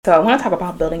So I want to talk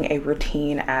about building a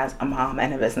routine as a mom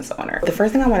and a business owner. The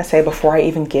first thing I want to say before I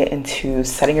even get into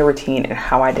setting a routine and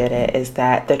how I did it is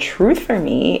that the truth for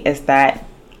me is that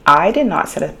I did not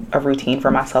set a routine for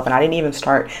myself, and I didn't even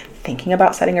start thinking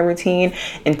about setting a routine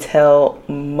until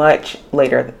much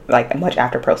later, like much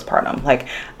after postpartum.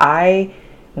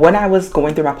 When I was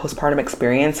going through my postpartum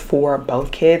experience for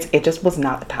both kids, it just was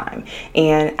not the time.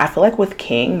 And I feel like with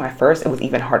King, my first, it was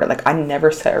even harder. Like I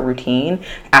never set a routine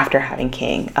after having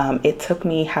King. It took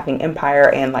me having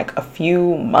Empire and like a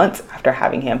few months after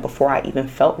having him before I even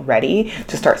felt ready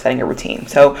to start setting a routine.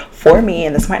 So for me,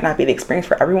 and this might not be the experience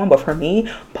for everyone, but for me,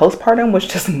 postpartum was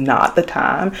just not the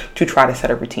time to try to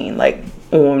set a routine. Like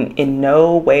in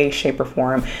no way, shape, or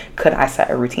form could I set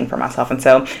a routine for myself. And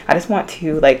so I just want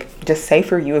to just say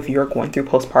for you, if you're going through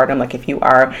postpartum, like if you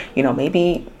are,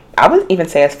 maybe I would even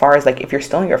say as far as like if you're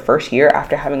still in your first year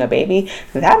after having a baby,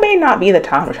 that may not be the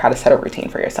time to try to set a routine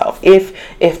for yourself,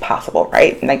 if possible,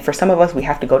 right? Like for some of us, we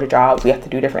have to go to jobs, we have to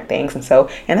do different things, and so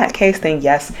in that case, then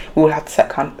yes, we would have to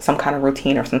set some kind of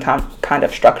routine or some kind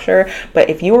of structure. But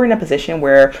if you are in a position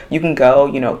where you can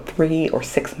go 3 or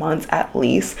 6 months at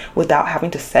least without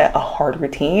having to set a hard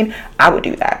routine, I would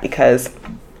do that, because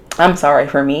I'm sorry,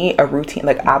 for me, a routine,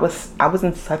 like I was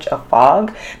in such a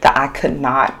fog that I could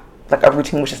not, like a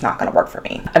routine was just not going to work for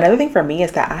me. Another thing for me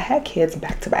is that I had kids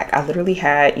back to back. I literally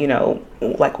had,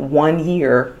 like 1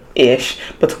 year-ish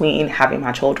between having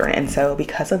my children. And so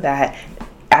because of that,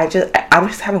 I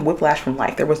was just having whiplash from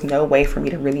life. There was no way for me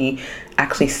to really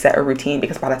actually set a routine,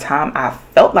 because by the time I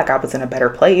felt like I was in a better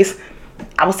place,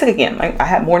 I was sick again. Like I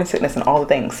had morning sickness and all the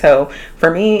things. So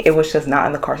for me, it was just not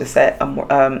in the cards to set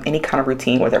any kind of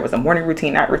routine, whether it was a morning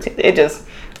routine, night routine.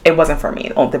 It wasn't for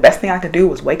me. The best thing I could do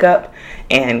was wake up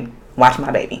and watch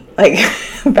my baby. Like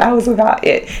that was about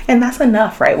it. And that's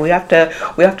enough, right? We have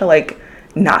to like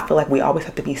not feel like we always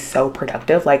have to be so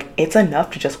productive. Like it's enough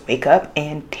to just wake up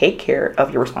and take care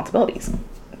of your responsibilities.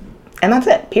 And that's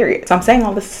it, period. So I'm saying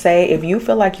all this to say, if you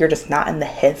feel like you're just not in the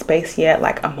headspace yet,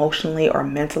 like emotionally or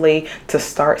mentally, to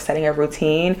start setting a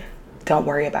routine, don't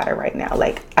worry about it right now.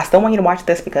 Like I still want you to watch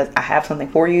this because I have something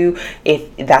for you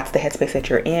if that's the headspace that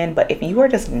you're in. But if you are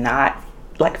just not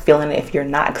like feeling it, if you're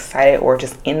not excited or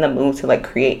just in the mood to like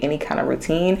create any kind of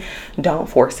routine, don't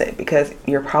force it, because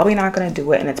you're probably not going to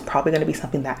do it, and it's probably going to be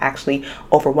something that actually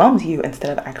overwhelms you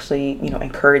instead of actually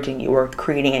encouraging you or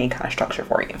creating any kind of structure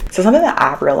for you. So something that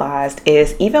I've realized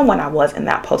is, even when I was in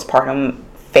that postpartum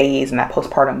phase, in that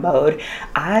postpartum mode,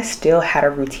 I still had a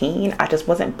routine. I just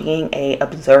wasn't being a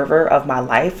observer of my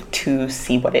life to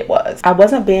see what it was. I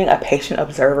wasn't being a patient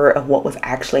observer of what was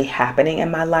actually happening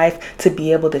in my life to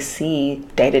be able to see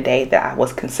day to day that I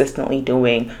was consistently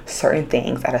doing certain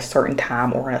things at a certain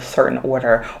time or in a certain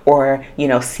order, or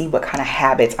see what kind of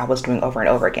habits I was doing over and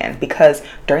over again. Because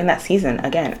during that season,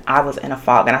 again, I was in a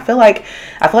fog. And I feel like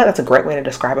that's a great way to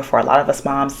describe it for a lot of us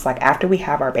moms. It's like after we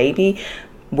have our baby,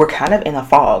 we're kind of in a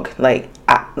fog. Like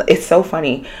it's so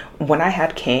funny. When I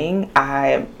had King,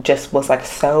 I just was like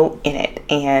so in it.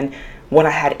 And when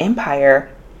I had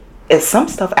Empire, some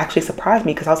stuff actually surprised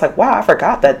me, because I was like, wow, I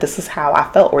forgot that this is how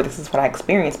I felt, or this is what I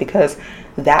experienced. Because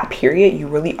that period, you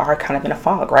really are kind of in a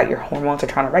fog, right? Your hormones are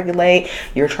trying to regulate.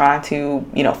 You're trying to,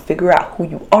 figure out who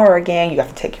you are again. You have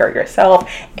to take care of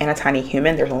yourself and a tiny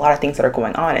human. There's a lot of things that are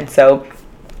going on. And so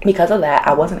because of that,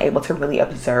 I wasn't able to really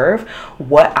observe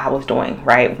what I was doing,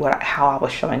 right? How I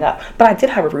was showing up. But I did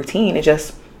have a routine. It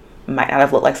just might not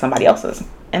have looked like somebody else's.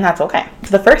 And that's okay.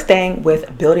 So the first thing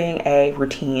with building a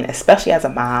routine, especially as a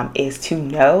mom, is to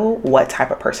know what type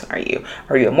of person are you.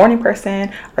 Are you a morning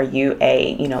person? Are you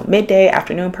a, midday,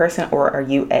 afternoon person? Or are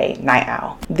you a night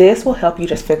owl? This will help you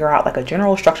just figure out like a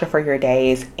general structure for your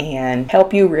days and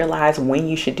help you realize when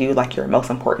you should do like your most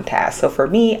important tasks. So for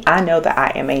me, I know that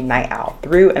I am a night owl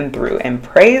through and through, and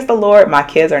praise the Lord, my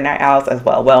kids are night owls as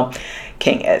well. Well,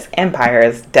 King is. Empire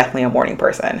is definitely a morning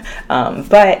person.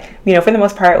 But for the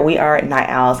most part, we are night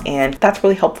owls, and that's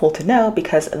really helpful to know,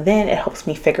 because then it helps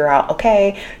me figure out,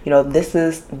 okay, this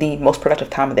is the most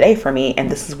productive time of the day for me, and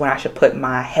this is when I should put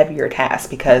my heavier tasks,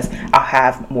 because I'll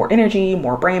have more energy,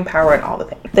 more brain power, and all the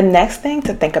things. The next thing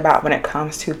to think about when it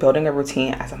comes to building a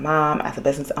routine as a mom, as a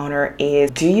business owner, is,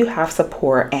 do you have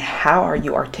support, and how are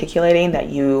you articulating that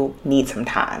you need some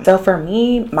time? So for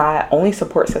me, my only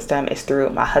support system is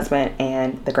through my husband and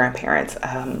the grandparents.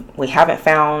 We haven't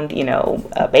found,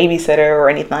 a babysitter or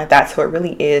anything like that. So it really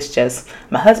really is just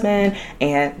my husband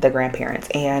and the grandparents.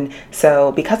 And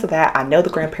so because of that, I know the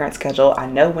grandparent schedule. I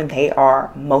know when they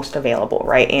are most available,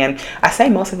 right? And I say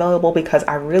most available because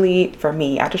for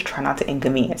me, I just try not to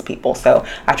inconvenience people. So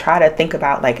I try to think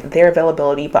about like their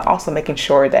availability, but also making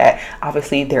sure that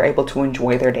obviously they're able to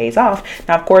enjoy their days off.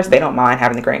 Now, of course, they don't mind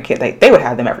having the grandkids. They would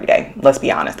have them every day. Let's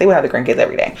be honest. They would have the grandkids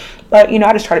every day. But,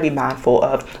 I just try to be mindful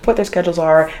of what their schedules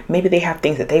are. Maybe they have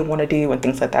things that they want to do and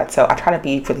things like that. So I try to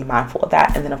be really mindful of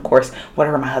that. And then, of course,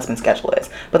 whatever my husband's schedule is.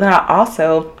 But then I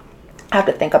also have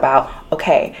to think about,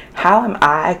 okay, how am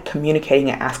I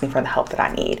communicating and asking for the help that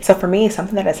I need? So for me,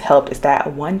 something that has helped is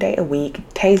that one day a week,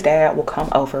 Tay's dad will come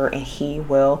over and he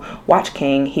will watch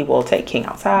King. He will take King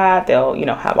outside. They'll,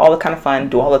 have all the kind of fun,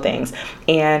 do all the things.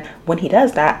 And when he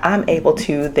does that, I'm able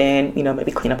to then,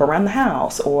 maybe clean up around the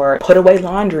house or put away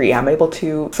laundry.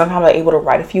 Sometimes I'm able to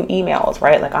write a few emails,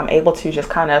 right? Like I'm able to just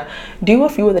kind of do a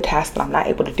few of the tasks that I'm not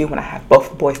able to do when I have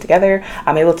both the boys together.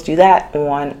 I'm able to do that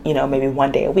on, maybe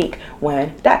one day a week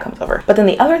when dad comes over. But then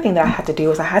the other thing that I had to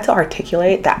do is I had to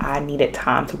articulate that I needed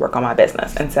time to work on my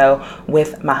business. And so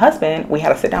with my husband, we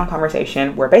had a sit down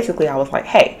conversation where basically I was like,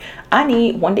 hey, I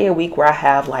need one day a week where I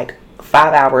have like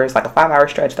 5 hours, like a 5-hour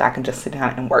stretch that I can just sit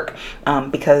down and work.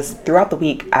 Because throughout the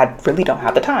week, I really don't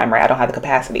have the time, right? I don't have the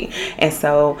capacity. And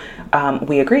so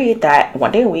we agreed that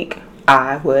one day a week,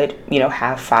 I would,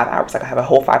 have 5 hours. Like I have a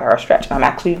whole 5-hour stretch. And I'm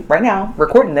actually right now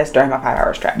recording this during my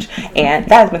 5-hour stretch. And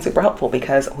that has been super helpful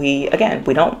because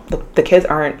the kids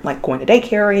aren't like going to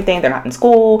daycare or anything. They're not in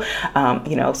school,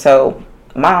 so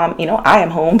mom, I am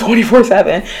home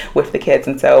 24/7 with the kids.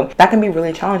 And so that can be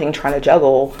really challenging trying to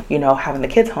juggle, having the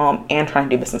kids home and trying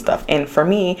to do business stuff. And for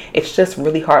me, it's just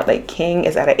really hard. Like King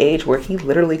is at an age where he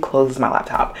literally closes my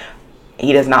laptop.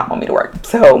 He does not want me to work.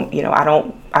 So,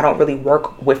 I don't really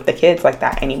work with the kids like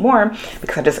that anymore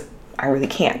because I really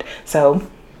can't. So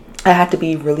I had to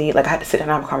be really, I had to sit down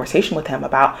and have a conversation with him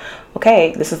about,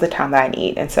 okay, this is the time that I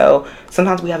need. And so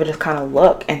sometimes we have to just kind of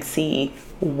look and see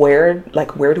where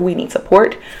do we need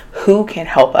support, who can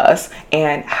help us,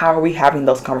 and how are we having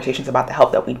those conversations about the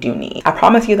help that we do need. I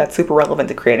promise you that's super relevant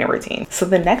to creating a routine. So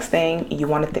the next thing you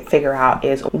want to figure out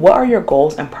is what are your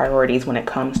goals and priorities when it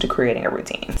comes to creating a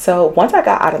routine. So once I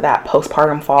got out of that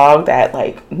postpartum fog, that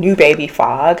new baby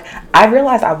fog, I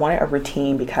realized I wanted a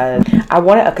routine because I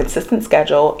wanted a consistent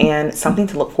schedule and something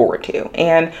to look forward to.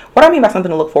 And what I mean by something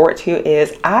to look forward to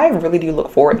is I really do look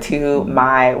forward to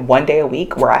my one day a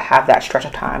week where I have that stretch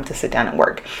of time to sit down and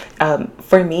work.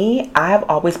 For me, I've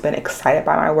always been excited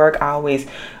by my work. I always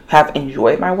have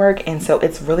enjoyed my work. And so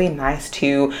it's really nice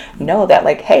to know that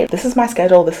hey, this is my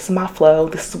schedule. This is my flow.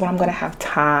 This is what I'm going to have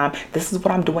time. This is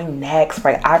what I'm doing next,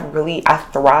 right? I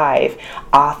thrive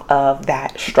off of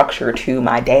that structure to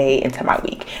my day and to my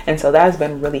week. And so that has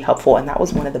been really helpful. And that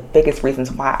was one of the biggest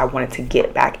reasons why I wanted to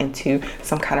get back into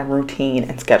some kind of routine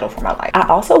and schedule for my life. I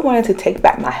also wanted to take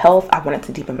back my health. I wanted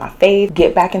to deepen my faith,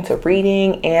 get back into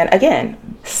reading, and again,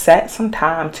 set some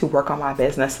time to work on my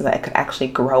business so that it could actually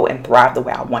grow and thrive the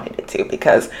way I wanted it to.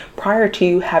 Because prior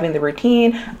to having the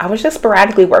routine, I was just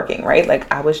sporadically working, right?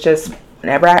 I was just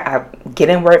whenever I get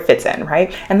in where it fits in,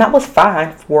 right? And that was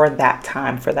fine for that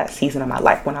time, for that season of my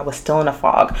life when I was still in a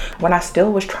fog, when I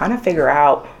still was trying to figure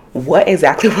out what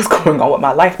exactly was going on with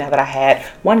my life now that I had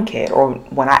one kid, or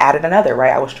when I added another,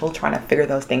 right? I was still trying to figure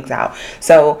those things out.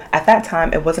 So at that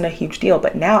time, it wasn't a huge deal,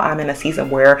 but now I'm in a season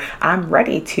where I'm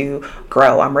ready to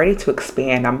grow. I'm ready to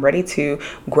expand. I'm ready to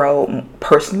grow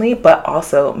personally, but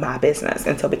also my business.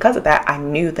 And so because of that, I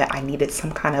knew that I needed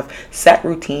some kind of set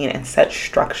routine and set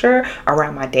structure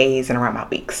around my days and around my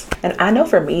weeks. And I know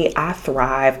for me, I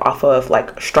thrive off of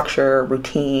structure,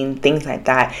 routine, things like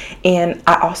that. And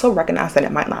I also recognize that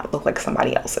it might not look like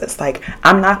somebody else's.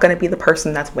 I'm not going to be the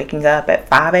person that's waking up at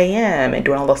 5 a.m. and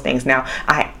doing all those things. Now,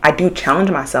 I do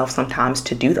challenge myself sometimes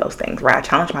to do those things, right? I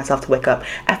challenge myself to wake up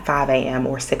at 5 a.m.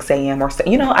 or 6 a.m. or,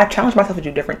 I challenge myself to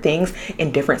do different things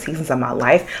in different seasons of my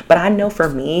life. But I know for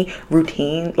me,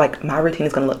 routine, my routine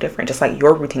is going to look different, just like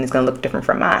your routine is going to look different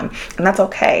from mine. And that's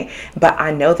okay. But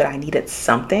I know that I needed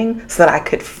something so that I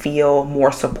could feel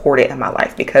more supported in my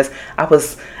life, because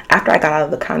after I got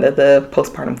out of the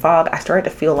postpartum fog, I started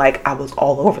to feel like I was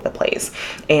all over the place,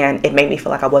 and it made me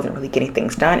feel like I wasn't really getting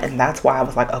things done. And that's why I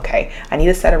was like, okay, I need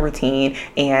to set a routine.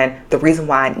 And the reason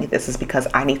why I need this is because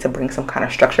I need to bring some kind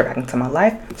of structure back into my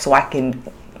life so I can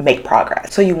make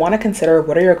progress. So you want to consider,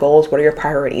 what are your goals? What are your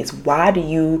priorities? Why do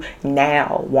you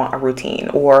now want a routine?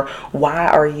 Or why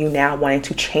are you now wanting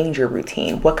to change your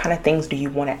routine? What kind of things do you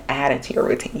want to add into your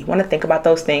routine? You want to think about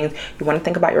those things. You want to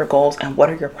think about your goals and what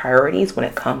are your priorities when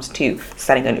it comes to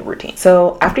setting a new routine.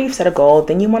 So after you've set a goal,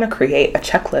 then you want to create a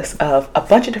checklist of a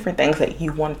bunch of different things that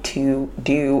you want to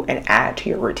do and add to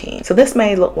your routine. So this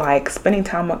may look like spending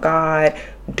time with God,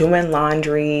 doing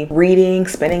laundry, reading,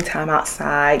 spending time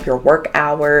outside, your work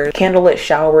hours, candlelit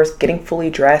showers, getting fully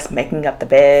dressed, making up the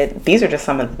bed. These are just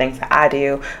some of the things that I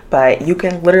do, but you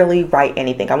can literally write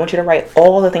anything. I want you to write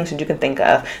all the things that you can think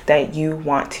of that you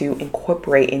want to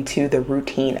incorporate into the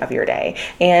routine of your day.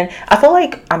 And I feel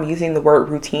like I'm using the word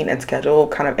routine and schedule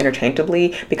kind of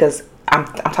interchangeably because I'm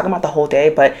talking about the whole day,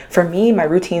 but for me, my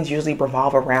routines usually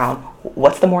revolve around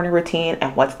what's the morning routine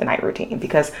and what's the night routine,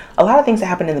 because a lot of things that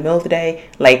happen in the middle of the day,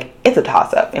 like, it's a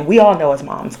toss up, and we all know as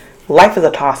moms, life is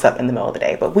a toss up in the middle of the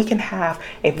day, but we can have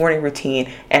a morning routine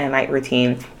and a night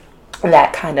routine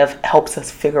that kind of helps us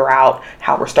figure out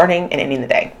how we're starting and ending the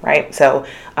day, right? So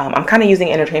I'm kind of using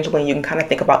it interchangeably, and you can kind of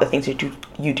think about the things you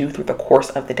do through the course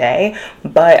of the day,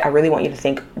 but I really want you to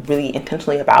think really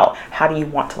intentionally about how do you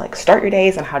want to like start your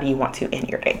days and how do you want to end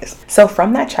your days. So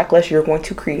from that checklist, you're going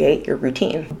to create your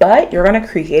routine, but you're going to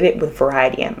create it with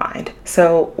variety in mind.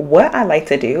 So what I like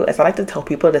to do is I like to tell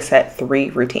people to set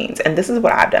 3 routines, and this is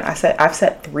what I've done. I've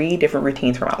set 3 different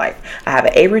routines for my life. I have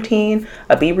an A routine,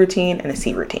 a B routine, and a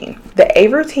C routine. The A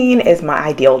routine is my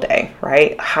ideal day,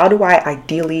 right? How do I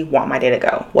ideally want my day to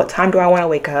go? What time do I want to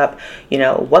wake up? You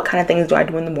know, what kind of things do I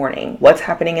do in the morning? What's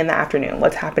happening in the afternoon?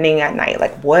 What's happening at night?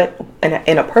 Like, what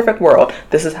in a perfect world,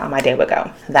 this is how my day would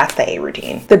go. That's the A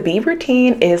routine. The B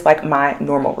routine is like my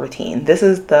normal routine. This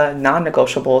is the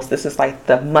non-negotiables. This is like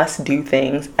the must-do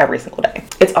things every single day.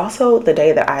 It's also the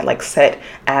day that I like set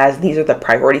as these are the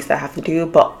priorities that I have to do,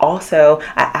 but also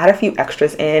I add a few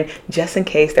extras in just in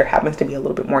case there happens to be a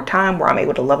little bit more time where I'm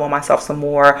able to love on myself some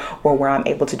more, or where I'm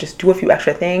able to just do a few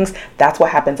extra things. That's what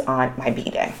happens on my B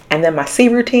day. And then my C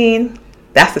routine,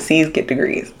 that's the C's get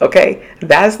degrees, okay?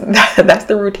 That's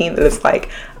the routine that is like,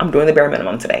 I'm doing the bare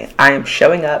minimum today. I am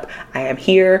showing up, I am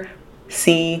here,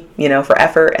 C, for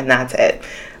effort, and that's it.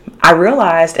 I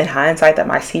realized in hindsight that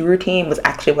my C routine was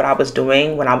actually what I was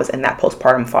doing when I was in that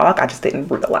postpartum fog. I just didn't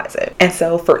realize it. And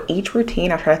so for each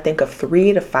routine, I try to think of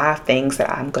 3 to 5 things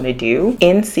that I'm going to do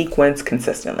in sequence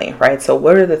consistently, right? So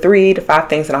what are the 3 to 5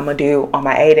 things that I'm going to do on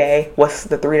my A day? What's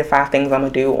the 3 to 5 things I'm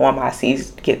going to do on my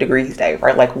C's get degrees day,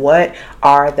 right? Like, what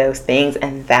are those things?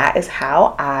 And that is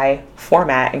how I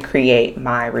format and create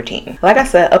my routine. Like I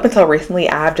said, up until recently,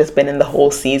 I've just been in the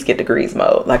whole C's get degrees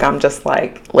mode. Like, I'm just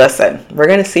like, listen, we're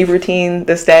going to see routine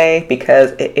this day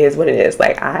because it is what it is.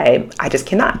 Like, I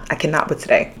cannot with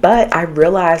today. But I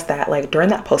realized that like during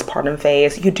that postpartum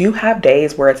phase, you do have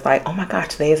days where it's like, oh my gosh,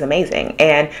 today is amazing.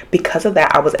 And because of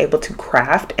that, I was able to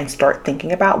craft and start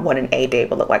thinking about what an A day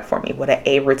would look like for me, what an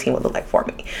A routine would look like for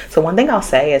me. So one thing I'll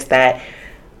say is that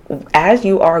as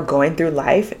you are going through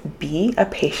life, be a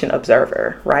patient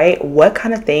observer, right? What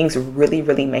kind of things really,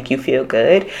 really make you feel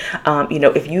good?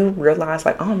 If you realize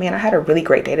like, oh man, I had a really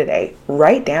great day today,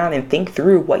 write down and think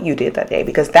through what you did that day,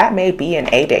 because that may be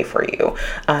an A day for you.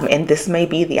 And this may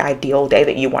be the ideal day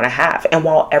that you want to have. And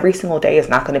while every single day is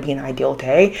not going to be an ideal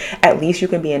day, at least you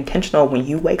can be intentional. When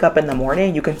you wake up in the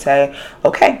morning, you can say,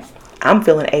 okay, I'm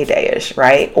feeling A day-ish,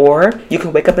 right? Or you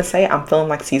can wake up and say, I'm feeling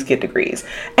like C's get degrees.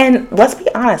 And let's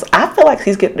be honest, I feel like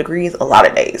C's get degrees a lot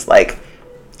of days. Like,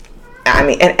 I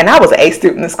mean, and I was an A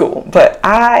student in school, but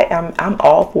I'm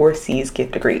all for C's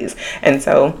get degrees. And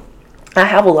so I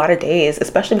have a lot of days,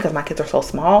 especially because my kids are so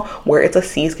small, where it's a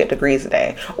C's get degrees a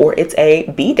day, or it's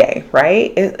a B day,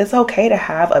 right? It's okay to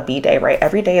have a B day, right?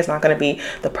 Every day is not going to be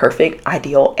the perfect,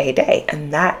 ideal A day,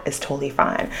 and that is totally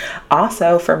fine.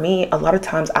 Also, for me, a lot of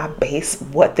times I base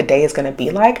what the day is going to be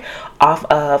like off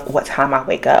of what time I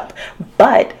wake up.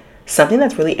 But something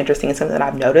that's really interesting and something that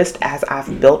I've noticed as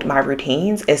I've built my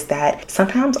routines is that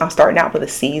sometimes I'm starting out with a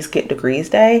C's get degrees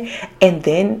day, and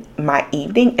then my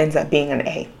evening ends up being an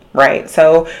A. Right?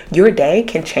 So your day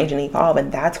can change and evolve, and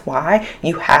that's why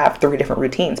you have 3 different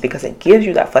routines, because it gives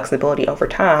you that flexibility over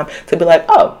time to be like,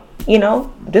 oh,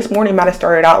 this morning might have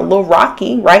started out a little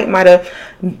rocky, right? Might have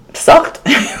sucked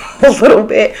a little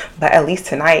bit, but at least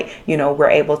tonight, we're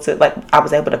able to, like, I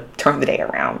was able to turn the day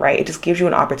around, right? It just gives you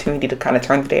an opportunity to kind of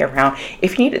turn the day around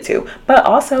if you needed to. But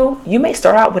also, you may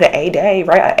start out with an A day,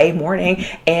 right? An A morning,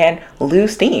 and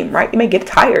lose steam, right? You may get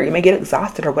tired, you may get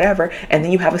exhausted or whatever, and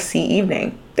then you have a C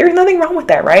evening. There's nothing wrong with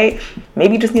that, right?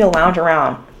 Maybe you just need to lounge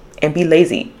around and be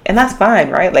lazy And that's fine,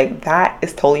 right? Like that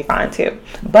is totally fine too.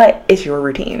 But it's your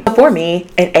routine. For me,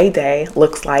 an A day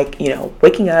looks like,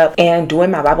 waking up and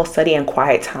doing my Bible study and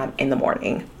quiet time in the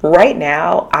morning. Right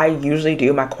now, I usually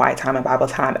do my quiet time and Bible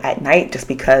time at night just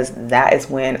because that is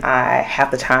when I have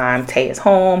the time. Tay is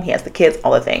home, he has the kids,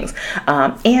 all the things.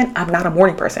 And I'm not a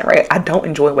morning person, right? I don't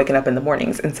enjoy waking up in the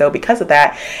mornings. And so because of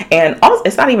that, and also,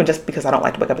 it's not even just because I don't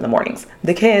like to wake up in the mornings.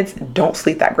 The kids don't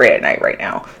sleep that great at night right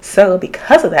now. So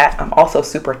because of that, I'm also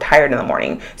super tired in the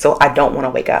morning. So I don't want to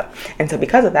wake up. And so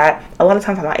because of that, a lot of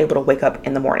times I'm not able to wake up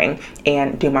in the morning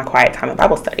and do my quiet time and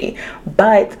Bible study.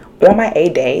 But on my A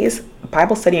days,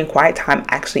 Bible study and quiet time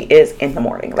actually is in the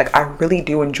morning. Like I really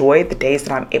do enjoy the days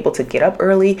that I'm able to get up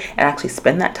early and actually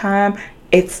spend that time.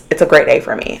 It's a great day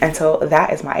for me. And so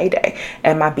that is my A day.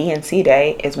 And my B and C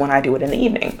day is when I do it in the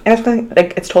evening. And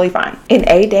it's totally fine. An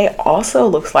A day also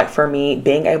looks like for me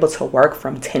being able to work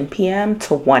from 10 p.m.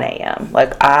 to 1 a.m.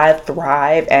 Like I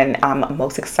thrive and I'm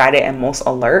most excited and most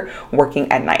alert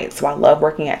working at night. So I love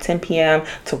working at 10 p.m.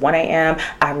 to 1 a.m.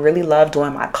 I really love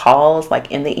doing my calls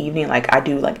like in the evening. Like I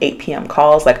do like 8 p.m.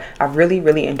 calls. Like I really,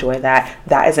 really enjoy that.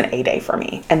 That is an A day for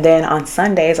me. And then on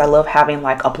Sundays, I love having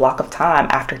like a block of time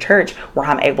after church where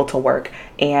I'm able to work,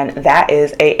 and that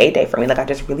is a day for me. Like I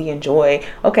just really enjoy,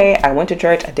 okay, I went to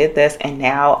church, I did this, and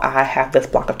now I have this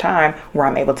block of time where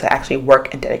I'm able to actually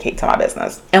work and dedicate to my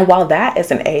business. And while that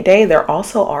is an A day, there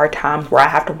also are times where I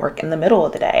have to work in the middle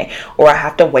of the day, or I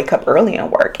have to wake up early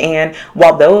and work. And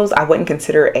while those I wouldn't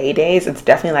consider A days, it's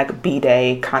definitely like B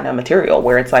day kind of material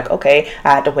where it's like, okay,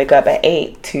 I had to wake up at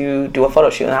 8 to do a photo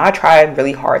shoot. And I try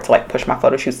really hard to like push my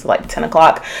photo shoots to like 10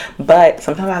 o'clock, but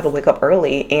sometimes I have to wake up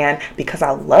early, and because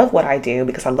I love what I do,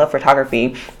 because I love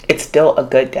photography, it's still a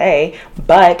good day,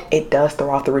 but it does throw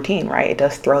off the routine, right? It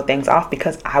does throw things off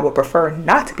because I would prefer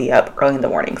not to be up early in the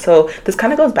morning. So this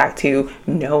kind of goes back to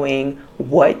knowing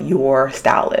what your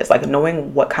style is, like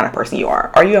knowing what kind of person you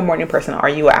are. Are you a morning person? Are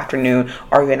you an afternoon?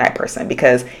 Are you a night person?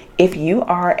 Because if you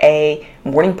are a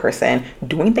morning person,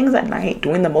 doing things at night,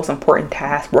 doing the most important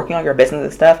tasks, working on your business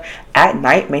and stuff at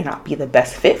night may not be the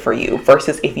best fit for you,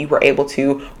 versus if you were able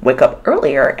to wake up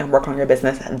earlier and work on your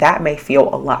business, that may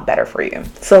feel a lot better for you.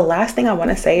 So the last thing I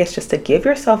want to say is just to give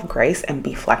yourself grace and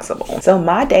be flexible. So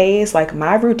my days, like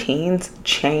my routines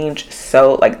change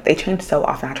so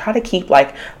often. I try to keep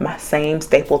like my same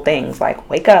staple things, like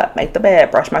wake up, make the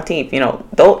bed, brush my teeth,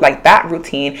 though, like that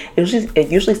routine,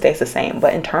 it usually stays the same.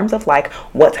 But in terms of like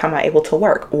what time I'm able to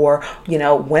work, or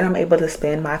when I'm able to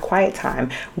spend my quiet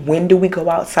time, when do we go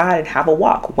outside and have a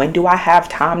walk, when do I have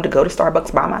time to go to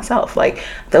Starbucks by myself, like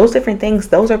those different things,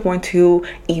 those are going to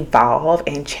evolve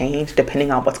and change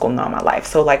depending on what's going on in my life.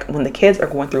 So like when the kids are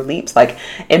going through leaps, like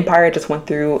Empire just went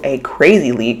through a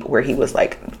crazy leap where he was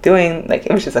like doing, like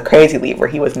it was just a crazy leap where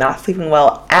he was not sleeping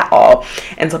well at all.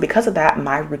 And so because of that,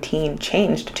 my routine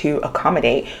changed to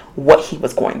accommodate what he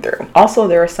was going through. Also,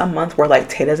 there are some months where like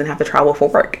Tay doesn't have to travel for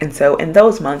work. And so in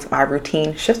those months, my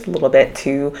routine shifts a little bit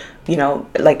to,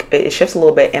 it shifts a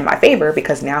little bit in my favor,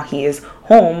 because now he is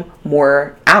home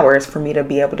more hours for me to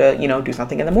be able to, do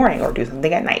something in the morning or do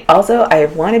something at night. Also, I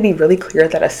want to be really clear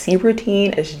that a C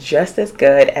routine is just as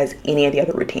good as any of the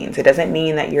other routines. It doesn't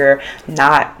mean that you're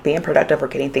not being productive or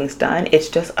getting things done. It's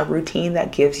just a routine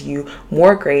that gives you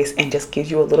more grace and just gives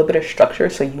you a little bit of structure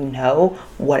so you know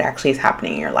what actually is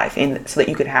happening in your life, and so that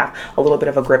you can have a little bit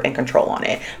of a grip and control on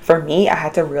it. For me, I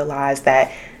had to realize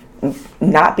that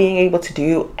not being able to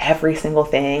do every single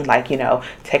thing, like,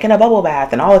 taking a bubble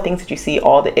bath and all the things that you see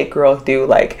all the it girls do,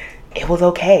 like, it was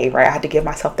okay, right? I had to give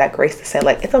myself that grace to say,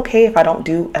 like, it's okay if I don't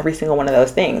do every single one of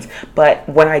those things. But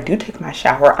when I do take my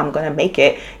shower, I'm going to make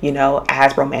it,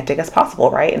 as romantic as possible,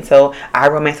 right? And so I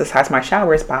romanticize my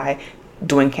showers by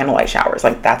doing candlelight showers.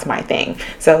 Like, that's my thing.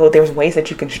 So there's ways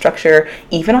that you can structure,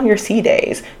 even on your C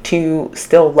days, to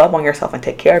still love on yourself and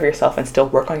take care of yourself and still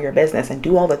work on your business and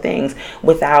do all the things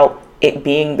without it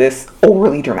being this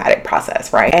overly dramatic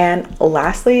process, right? And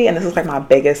lastly, and this is like my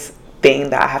biggest thing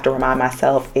that I have to remind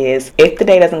myself, is if the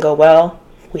day doesn't go well,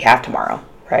 we have tomorrow.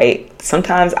 Right?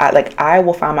 Sometimes I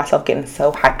will find myself getting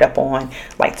so hyped up on,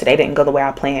 like, today didn't go the way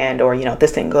I planned, or,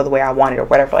 this didn't go the way I wanted, or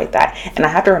whatever like that. And I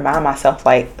have to remind myself,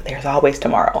 like, there's always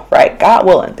tomorrow, right? God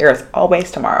willing, there's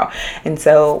always tomorrow. And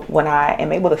so when I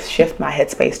am able to shift my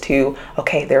headspace to,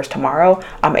 okay, there's tomorrow,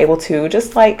 I'm able to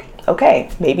just like,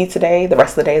 okay, maybe today, the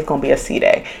rest of the day is going to be a C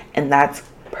day. And that's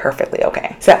perfectly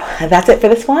okay. So that's it for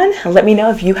this one. Let me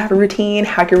know if you have a routine,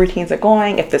 how your routines are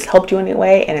going, if this helped you in any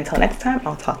way. And until next time,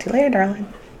 I'll talk to you later,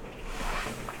 darling.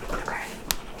 Okay,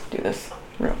 do this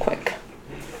real quick.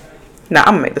 Now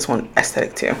I'm gonna make this one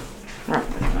aesthetic too. All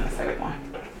right.